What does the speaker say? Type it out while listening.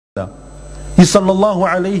He sallallahu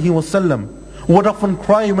alayhi wasallam would often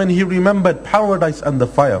cry when he remembered paradise and the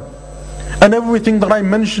fire. And everything that I'm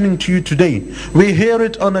mentioning to you today, we hear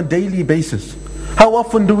it on a daily basis. How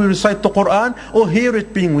often do we recite the Qur'an or hear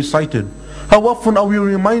it being recited? How often are we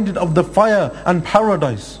reminded of the fire and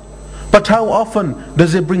paradise? But how often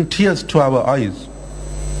does it bring tears to our eyes?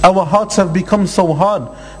 Our hearts have become so hard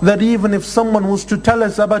that even if someone was to tell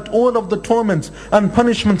us about all of the torments and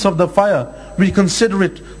punishments of the fire, we consider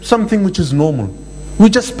it something which is normal. We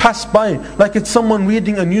just pass by like it's someone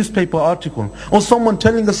reading a newspaper article or someone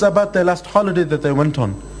telling us about their last holiday that they went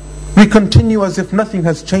on. We continue as if nothing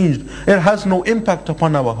has changed. It has no impact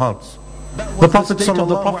upon our hearts. The Prophet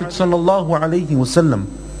sallallahu alayhi wasallam,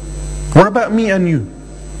 what about me and you?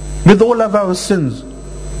 With all of our sins,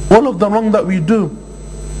 all of the wrong that we do,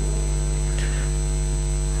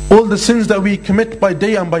 all the sins that we commit by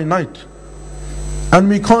day and by night, and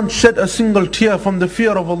we can't shed a single tear from the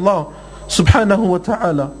fear of Allah subhanahu wa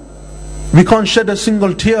ta'ala. We can't shed a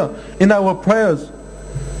single tear in our prayers,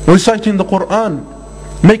 reciting the Qur'an,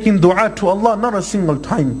 making dua to Allah, not a single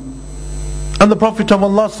time. And the Prophet of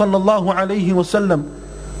Allah sallallahu alayhi wasallam,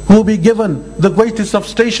 who will be given the greatest of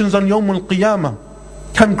stations on Yawm al-Qiyamah,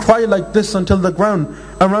 can cry like this until the ground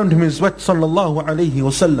around him is wet sallallahu alayhi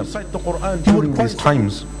wasallam. Recite the Qur'an during these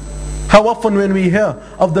times. How often when we hear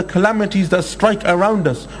of the calamities that strike around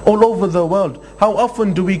us all over the world, how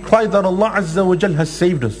often do we cry that Allah Azza wa Jal has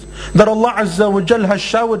saved us, that Allah Azza wa Jal has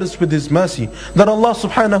showered us with His mercy, that Allah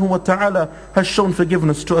subhanahu wa ta'ala has shown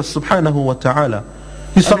forgiveness to us subhanahu wa ta'ala.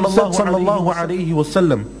 He sallallahu alayhi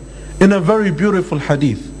wasallam in a very beautiful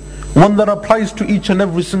hadith, one that applies to each and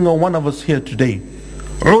every single one of us here today.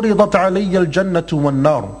 عُرِضَتْ عَلَيَّ الْجَنَّةُ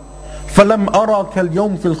وَالنَّارُ فَلَمْ أَرَى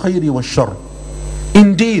كَالْيَوْمِ فِي الْخَيْرِ وَالشَّرِّ.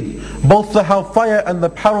 Indeed, both the hellfire and the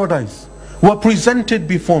paradise were presented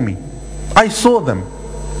before me. I saw them,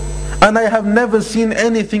 and I have never seen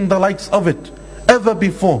anything the likes of it ever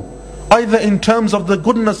before, either in terms of the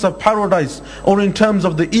goodness of paradise or in terms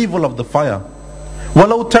of the evil of the fire.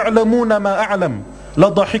 وَلَوْ تَعْلَمُونَ مَا أَعْلَمُ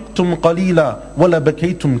لَضَحِكْتُمْ قَلِيلًا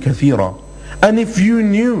وَلَبَكَيْتُمْ كَثِيرًا. And if you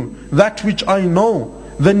knew that which I know,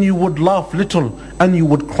 then you would laugh little and you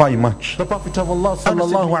would cry much. The Prophet of Allah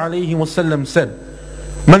sallallahu alayhi wasallam said,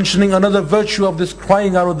 mentioning another virtue of this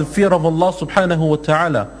crying out of the fear of Allah subhanahu wa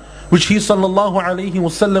ta'ala, which he sallallahu alayhi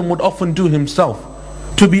wasallam would often do himself,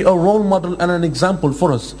 to be a role model and an example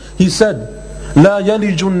for us. He said, لا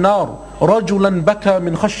يلج النار رجلا بكى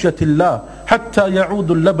من خشية الله حتى يعود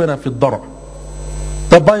اللبن في الضرع.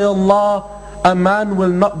 That by Allah, a man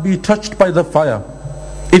will not be touched by the fire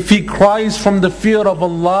if he cries from the fear of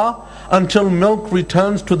Allah until milk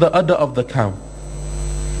returns to the udder of the cow.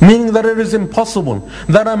 Meaning that it is impossible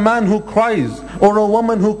that a man who cries or a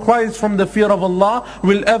woman who cries from the fear of Allah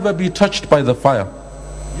will ever be touched by the fire.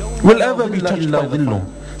 Will ever be touched by the fire.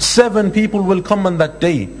 7 people will come on that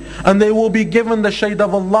day, and they will be given the shade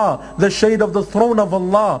of Allah, the shade of the throne of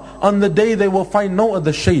Allah. On the day they will find no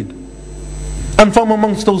other shade. And from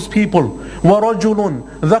amongst those people,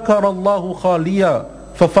 وَرَجُلٌ ذَكَرَ اللَّهُ خَالِيًا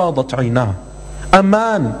فَفَاضَتْ عَيْنَاهُ. A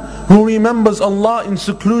man who remembers Allah in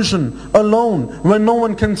seclusion, alone, when no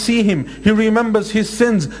one can see him. He remembers his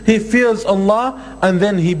sins, he fears Allah, and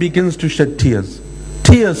then he begins to shed tears.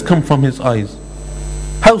 Tears come from his eyes.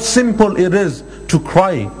 How simple it is to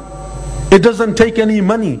cry. It doesn't take any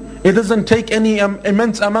money, it doesn't take any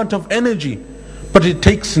immense amount of energy, but it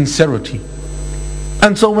takes sincerity.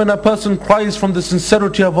 And so when a person cries from the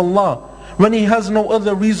sincerity of Allah, when he has no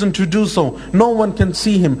other reason to do so, no one can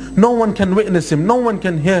see him, no one can witness him, no one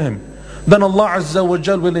can hear him, then Allah Azza wa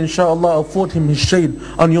Jal will inshaAllah afford him his shade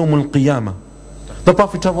on Yawm al-Qiyamah. The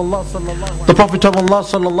Prophet of Allah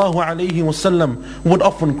sallallahu alayhi wasallam would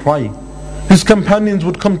often cry. His companions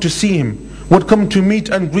would come to see him, would come to meet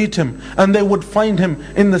and greet him, and they would find him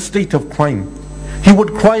in the state of crying. He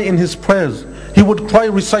would cry in his prayers. He would cry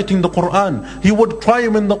reciting the Qur'an. He would cry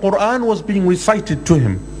when the Qur'an was being recited to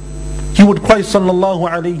him. He would cry sallallahu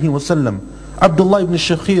alayhi wasallam. Abdullah ibn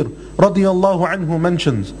Shakhir radiyallahu anhu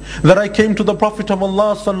mentions that I came to the Prophet of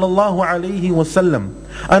Allah sallallahu alayhi wasallam,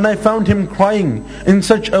 and I found him crying in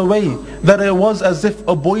such a way that it was as if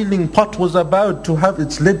a boiling pot was about to have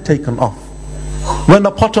its lid taken off. When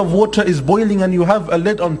a pot of water is boiling and you have a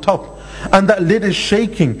lid on top, and that lid is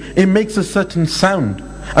shaking, it makes a certain sound.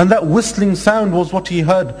 And that whistling sound was what he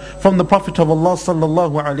heard from the Prophet of Allah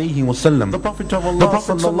sallallahu alayhi wasallam. The Prophet of Allah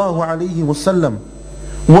sallallahu alayhi wasallam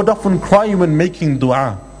would often cry when making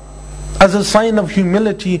dua, as a sign of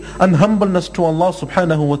humility and humbleness to Allah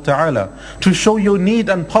subhanahu wa ta'ala, to show your need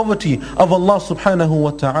and poverty of Allah subhanahu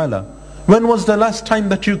wa ta'ala. When was the last time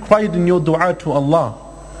that you cried in your dua to Allah?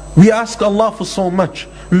 We ask Allah for so much.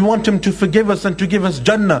 We want Him to forgive us and to give us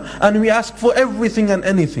Jannah. And we ask for everything and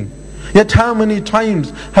anything. Yet how many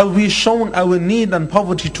times have we shown our need and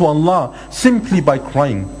poverty to Allah simply by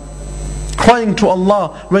crying? Crying to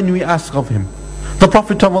Allah when we ask of Him. The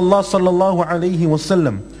Prophet of Allah sallallahu alayhi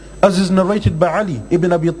wasallam, as is narrated by Ali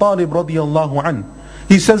ibn Abi Talib radiyallahu anhu,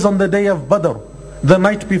 he says on the day of Badr, the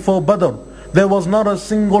night before Badr, there was not a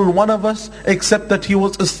single one of us except that he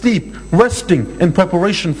was asleep, resting in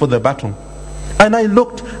preparation for the battle. And I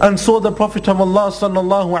looked and saw the Prophet of Allah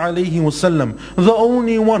sallallahu alayhi wasallam, the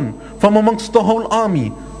only one from amongst the whole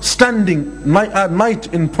army, standing at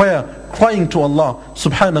night in prayer, crying to Allah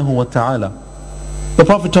subhanahu wa ta'ala. The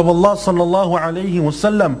Prophet of Allah sallallahu alayhi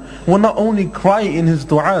wasallam would not only cry in his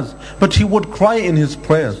du'as, but he would cry in his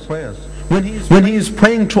prayers. When he is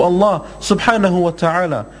praying to Allah subhanahu wa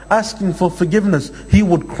ta'ala, asking for forgiveness, he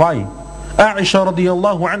would cry. Aisha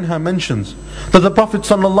radiyallahu anha mentions that the Prophet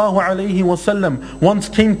sallallahu alayhi wasallam once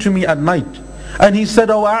came to me at night, and he said,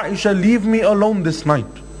 "Oh Aisha, leave me alone this night.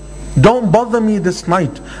 Don't bother me this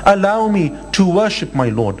night. Allow me to worship my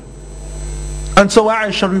Lord." And so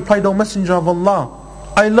Aisha replied, "O Messenger of Allah,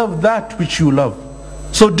 I love that which you love,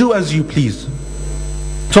 so do as you please."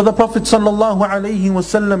 So the Prophet sallallahu alayhi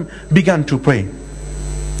wasallam began to pray.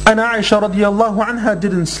 And Aisha radiyallahu anha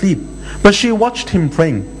didn't sleep, but she watched him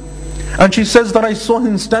praying. And she says that I saw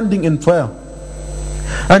him standing in prayer.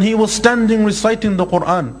 And he was standing reciting the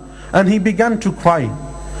Qur'an. And he began to cry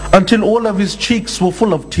until all of his cheeks were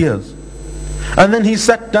full of tears. And then he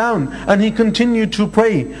sat down and he continued to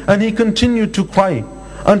pray and he continued to cry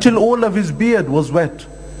until all of his beard was wet.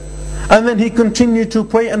 And then he continued to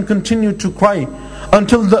pray and continued to cry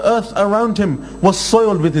until the earth around him was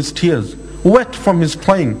soiled with his tears, wet from his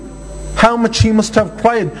crying. How much he must have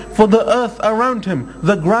cried for the earth around him,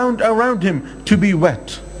 the ground around him to be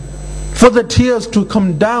wet, for the tears to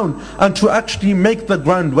come down and to actually make the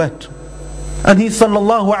ground wet. And he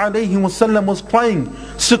sallallahu alayhi wasallam was crying,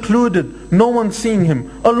 secluded, no one seeing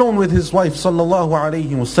him, alone with his wife sallallahu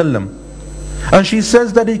alayhi wasallam. And she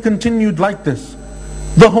says that he continued like this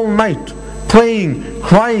the whole night, praying,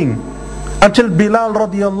 crying, until Bilal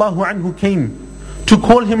radiyallahu anhu came to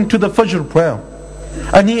call him to the Fajr prayer.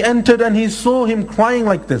 And he entered and he saw him crying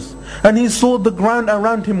like this, and he saw the ground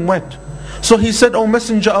around him wet. So he said, "O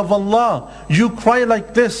Messenger of Allah, you cry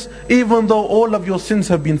like this even though all of your sins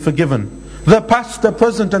have been forgiven, the past, the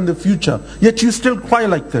present and the future, yet you still cry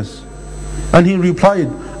like this." And he replied,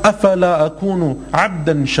 "أَفَلَا أَكُونُ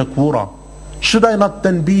عَبْدًا شَكُورًا." Should I not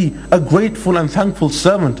then be a grateful and thankful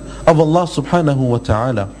servant of Allah subhanahu wa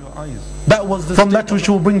ta'ala? That was from that which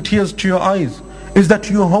will bring tears to your eyes, is that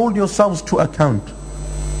you hold yourselves to account.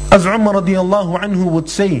 As Umar radiyallahu anhu would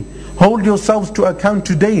say, hold yourselves to account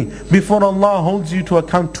today before Allah holds you to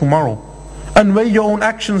account tomorrow. And weigh your own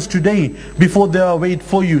actions today before they are weighed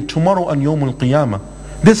for you tomorrow on Yawm al-Qiyamah.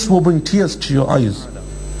 This will bring tears to your eyes.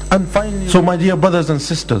 And finally, so my dear brothers and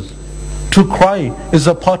sisters, to cry is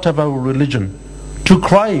a part of our religion. To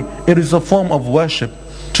cry, it is a form of worship.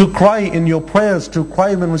 To cry in your prayers, to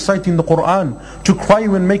cry when reciting the Qur'an, to cry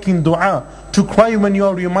when making dua, to cry when you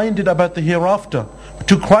are reminded about the hereafter,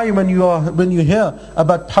 to cry when you hear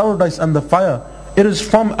about paradise and the fire. It is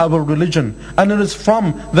from our religion, and it is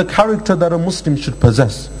from the character that a Muslim should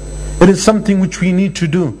possess. It is something which we need to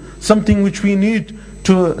do, something which we need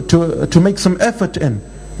to make some effort in,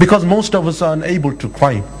 because most of us are unable to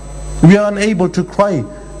cry. We are unable to cry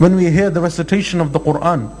when we hear the recitation of the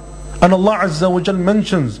Qur'an. And Allah Azza wa Jal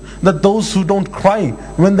mentions that those who don't cry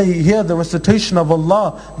when they hear the recitation of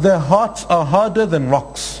Allah, their hearts are harder than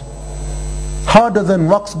rocks. Harder than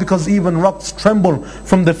rocks, because even rocks tremble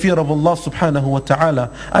from the fear of Allah subhanahu wa ta'ala,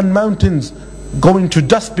 and mountains go into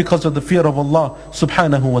dust because of the fear of Allah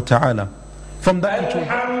subhanahu wa ta'ala. From that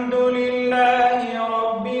Alhamdulillahi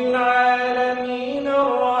Rabbil Alameen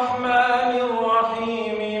Ar-Rahman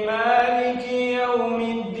Ar-Rahim Maliki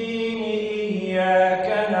Yawmiddin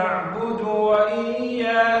Iyyaka na'budu wa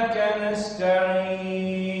iyyaka nasta'in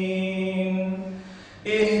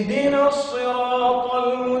Ihdina as-sirata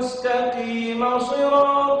al-mustaqim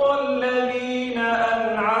sirata alladhina